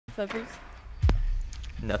flippers.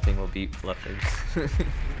 Nothing will beat fluffers.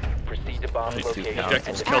 Proceed to bomb Nice, location. dude.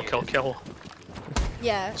 Objectives, kill.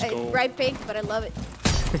 Yeah, go. right bait, but I love it.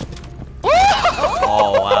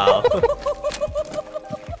 Oh wow.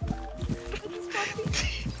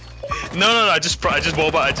 No, I just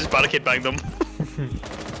barricade banged them.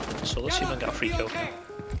 So let's see if I can get a free kill.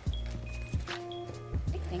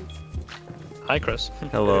 Thanks. Hi, Chris.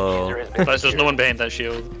 Hello. Guys, there's no one behind that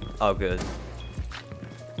shield. Oh good.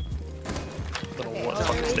 Don't know what the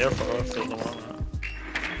fuck it's there for if there's no one.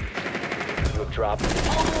 You have dropped.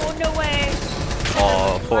 Oh, no way!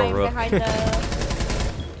 Oh, poor Lying Rook. behind the...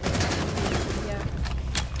 Yeah.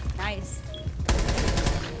 Nice.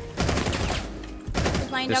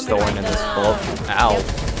 Just lying Just down throwing in behind this the... bulb. Ow.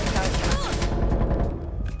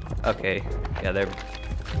 Yep. Okay. Yeah, they're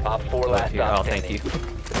Op 4 last here. stop Oh, thank standing. you.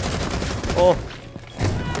 Oh.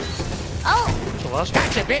 Oh! The last one.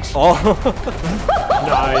 Gotcha, bitch! Oh.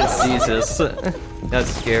 Nice. Jesus. That's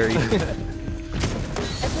scary. That's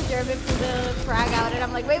a German for the frag out, and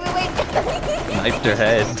I'm like, wait. Knifed her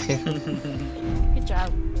head. Good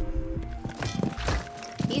job.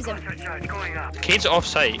 He's a... Cade's off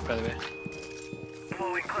site, by the way.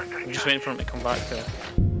 I'm just waiting for him to come back to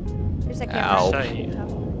There's a Ow. camera. site.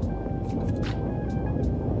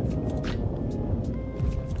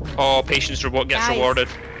 Oh, patience gets Nice. rewarded.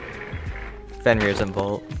 Fenrir's in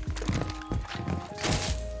Bolt.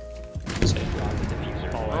 Let's see.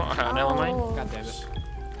 Oh, I had an LMI. Oh. God damn it.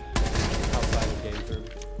 Outside the game room.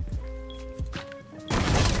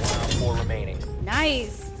 4 remaining.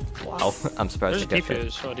 Nice. Wow. I'm surprised There's a you got it.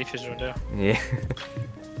 defuse. Oh, a defuse right there. Yeah.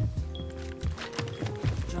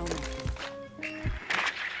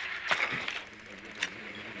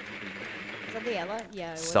 Is that the yellow? Yeah,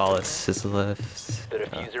 it was. Solace is left. The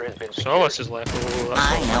diffuser has been Solace is left. Oh,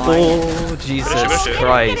 that's Oh, Jesus Push it.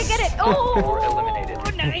 Christ. Get it! Four Oh! eliminated.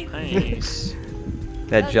 Nice. nice.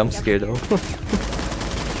 That jump scare though.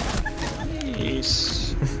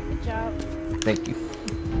 Nice. Good job. Thank you.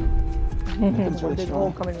 One big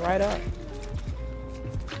hole coming right up.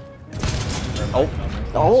 Oh.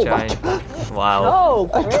 Oh, Shine. Wow. no!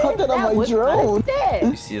 I got that on my drone.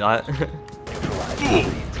 You see that?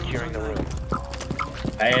 Neutralized. Securing the room.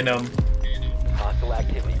 And Hostile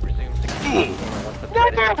activity resumes. Once the No,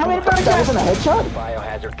 threat no, is I'm gonna burn that wasn't a headshot.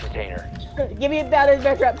 biohazard container. Give me a battery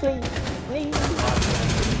back trap, please. Please.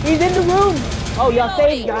 He's in the room. Oh, y'all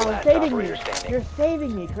saving me. Y'all saving me. You're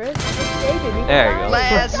saving me, Chris. You're saving me. There you go.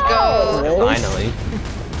 Let's go. Finally.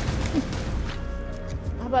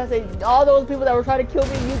 I'm about to say, all those people that were trying to kill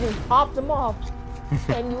me, you just popped them off.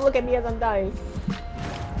 And look at me as I'm dying.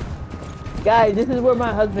 Guys, this is where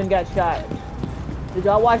my husband got shot. Did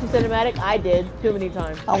y'all watch the cinematic? I did, too many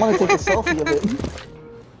times. I want to take a selfie of it.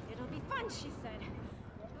 It'll be fun, she said.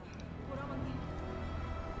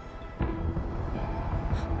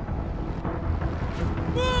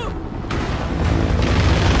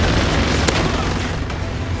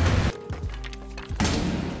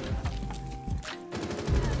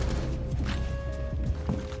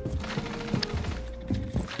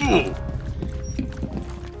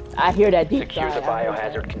 I hear that deep Secure sigh. the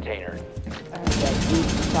biohazard container. I hear that deep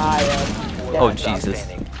sigh of... Four Oh, last stop Jesus.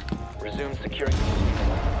 standing. Resume securing.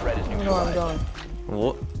 Threat is I don't know where I'm neutralized. going.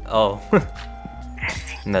 What? Oh.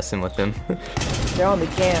 Messing with him. They're on the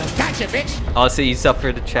cam. Gotcha, bitch! Oh, so you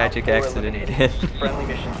suffered a tragic Four accident. eliminated. Friendly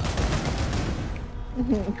mission.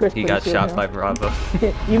 Chris He put got his shot shield by on. Brava.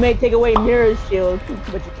 You may take away Mira's shield,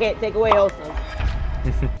 but you can't take away Elsa's.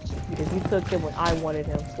 Because you took him when I wanted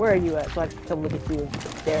him. Where are you at? So I can come look at you and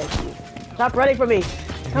stare at you. Stop running from me!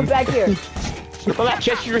 Come back here! Come back,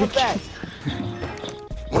 catch you, Come Ricky! back!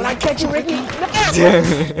 When I catch you, Ricky!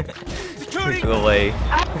 No! Go away.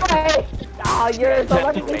 Hey! Oh, you're so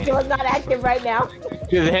lucky this shield's not active right now.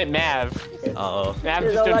 Because it hit Nav. Uh-oh. Nav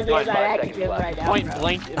You're just so did lucky it's not point, active right now. point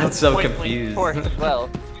blank. I'm so point blank confused. for him as well.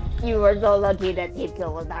 You were so lucky that team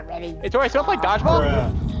kill was not ready. Hey, Tori, still play dodgeball?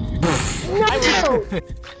 No!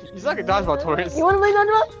 You suck at dodgeball, Taurus. You wanna play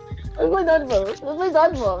dodgeball? Let's play dodgeball. Let's play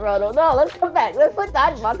dodgeball, Ronald. No, let's come back. Let's play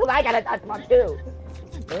dodgeball, because I got a dodgeball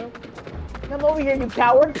too. Come over here, you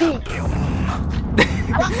coward. Peek.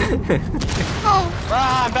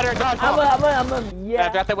 Ah, I'm better at dodgeball. I'm a, yeah.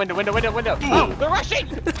 Drop that window. Oh, they're rushing!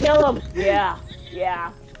 Kill him. Yeah.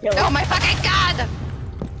 Kill him. Oh my fucking god!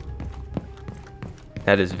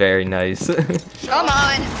 That is very nice. Come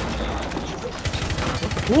on!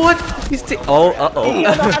 What? He's oh,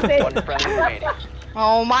 uh-oh. One friendly remaining.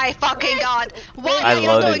 Oh my fucking god! Why I are you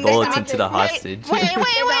loaded doing this bullets to me? into the hostage. Wait!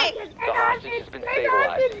 The hostage has been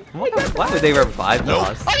stabilized. Why would they revive the Oh,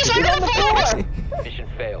 hostage? he's right on the floor! Mission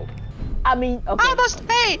failed. I mean, okay. Almost.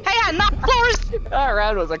 Hey, I'm not floors. That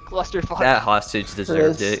round was a clusterfuck. That hostage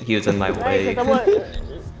deserved Chris. it. He was in my way. Right, 'cause I want-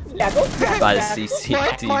 Jackal? By the Jackal.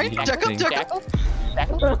 CCTV Mine, Jackal, thing. Jackal.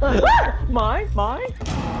 Mine. Mine.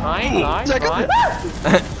 Jackal.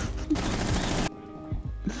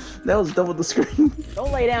 That was double the screen.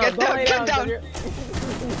 Don't lay down. Get Don't down, lay get down. down. You're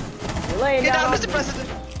laying Get down, on Mr. me. President.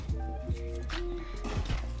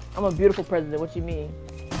 I'm a beautiful president. What you mean?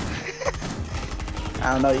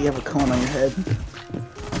 I don't know, you have a cone on your head.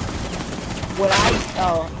 What I?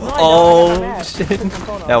 Oh. No, I don't. Oh I'm mad. shit! Put some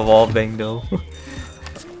phone on. That wall bang though.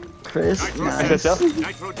 Chris, nice.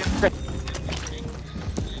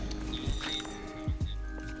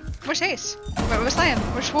 Where's Ace? Where's Lion?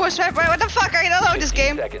 What the fuck are you doing this 15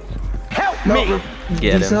 game? seconds. No,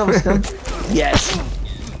 Get you still him. have a stun? Yes.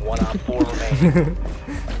 1 on 4 remaining.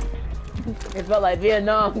 It felt like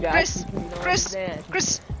Vietnam, guys. Chris, You know what I'm Chris, saying?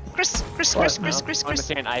 Chris, Chris, Chris, Chris, Chris, Chris, I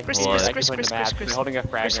understand. I Chris, feel Chris, like Chris, putting Chris, the match. Chris, You're holding a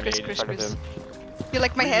frag Chris, grenade in Chris, front of Chris. him. You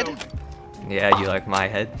like my head? Yeah, you like my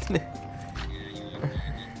head.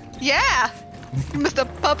 Yeah! Mr.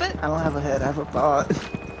 Puppet. I don't have a head, I have a thought.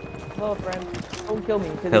 Hello, friend. Don't kill me.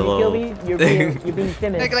 Because if Hello. you kill me, you're being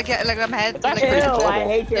timid. Like my head. That's Like actually Ew, adorable. I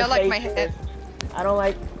hate your You like face. my head. I don't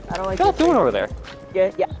like. What y'all your doing face. over there?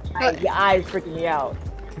 Yeah. Your eyes freaking me out.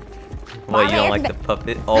 What, you don't like the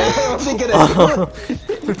puppet? Oh.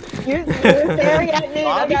 You're staring at me.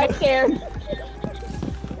 I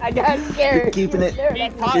got scared. You're keeping it. Staring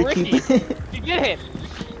at me. Hot You're Ricky. keeping it. You get him.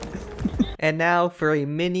 And now for a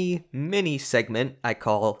mini segment I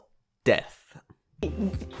call Death.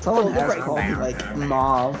 Someone has called me like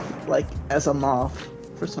mauve, like as a moth,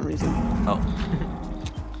 for some reason. Oh.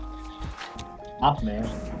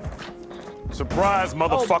 Surprise, Oh, my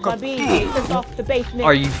motherfucker! bee. Take this off the basement.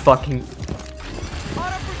 Are you fucking...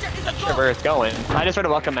 Sure where it's going. I just heard a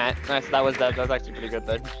welcome mat. Nice. That was actually pretty good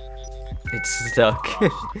then. It's stuck.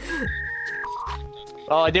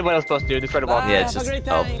 Oh, I did what I was supposed to do. Just read a welcome. Yeah, it's just...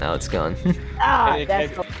 Oh, now it's gone. Ah, It-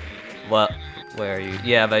 that's. What? Where are you?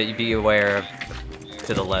 Yeah, but you be aware of...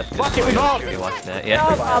 To the left. Fuck it, we both! You're watching that, No, yeah.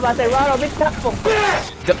 I'm about to say, Ronald, be careful.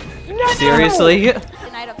 Seriously?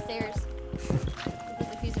 Tonight upstairs. The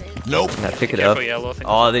diffuser is. Nope. Now pick it Careful, up. yellow thing.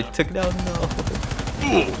 Oh, they took it out. No.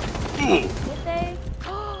 Did they?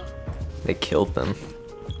 They killed them.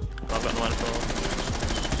 I've got one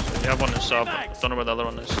for. You have one in sub. Don't know where the other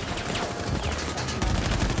one is.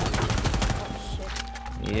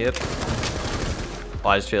 Yep. Oh,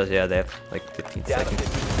 I just realized, yeah, they have like 15 Down to seconds.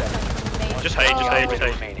 15 seconds. Just hide, just hide, just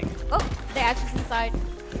hide. Remaining. Oh, the action's inside.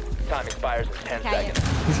 Time expires in 10 Okay,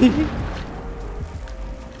 seconds.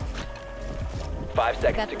 5 You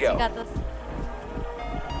seconds got to this, you go. got this. The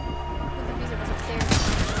diffuser was upstairs.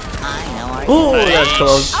 Oh, that's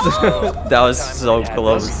close. That was so Let's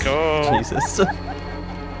close. Let's go. Jesus.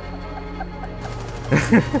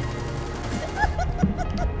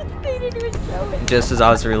 They didn't even show it. Just as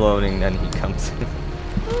I was reloading, then he comes in.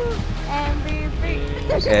 And be free.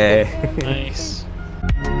 Hey. Nice.